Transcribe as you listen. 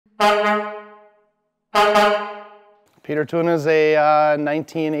Petertoon is a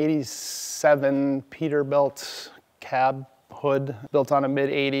 1987 Peterbilt cab hood built on a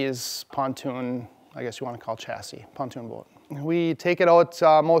mid-80s pontoon, I guess you want to call chassis, pontoon boat. We take it out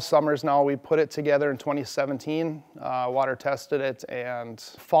most summers now. We put it together in 2017, water tested it, and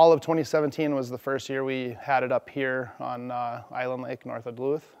fall of 2017 was the first year we had it up here on Island Lake north of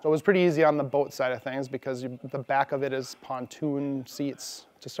Duluth. So it was pretty easy on the boat side of things because the back of it is pontoon seats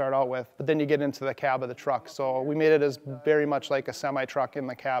to start out with, but then you get into the cab of the truck. So we made it as very much like a semi-truck in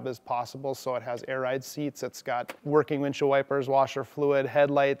the cab as possible. So it has air ride seats, it's got working windshield wipers, washer fluid,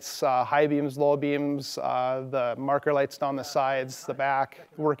 headlights, high beams, low beams, the marker lights down the sides, the back,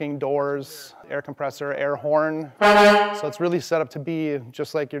 working doors, air compressor, air horn. So it's really set up to be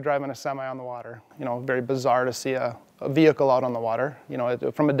just like you're driving a semi on the water. You know, very bizarre to see a vehicle out on the water. You know,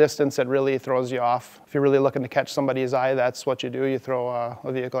 from a distance, it really throws you off. If you're really looking to catch somebody's eye, that's what you do. You throw a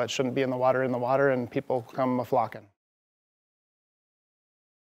vehicle that shouldn't be in the water, and people come a-flocking.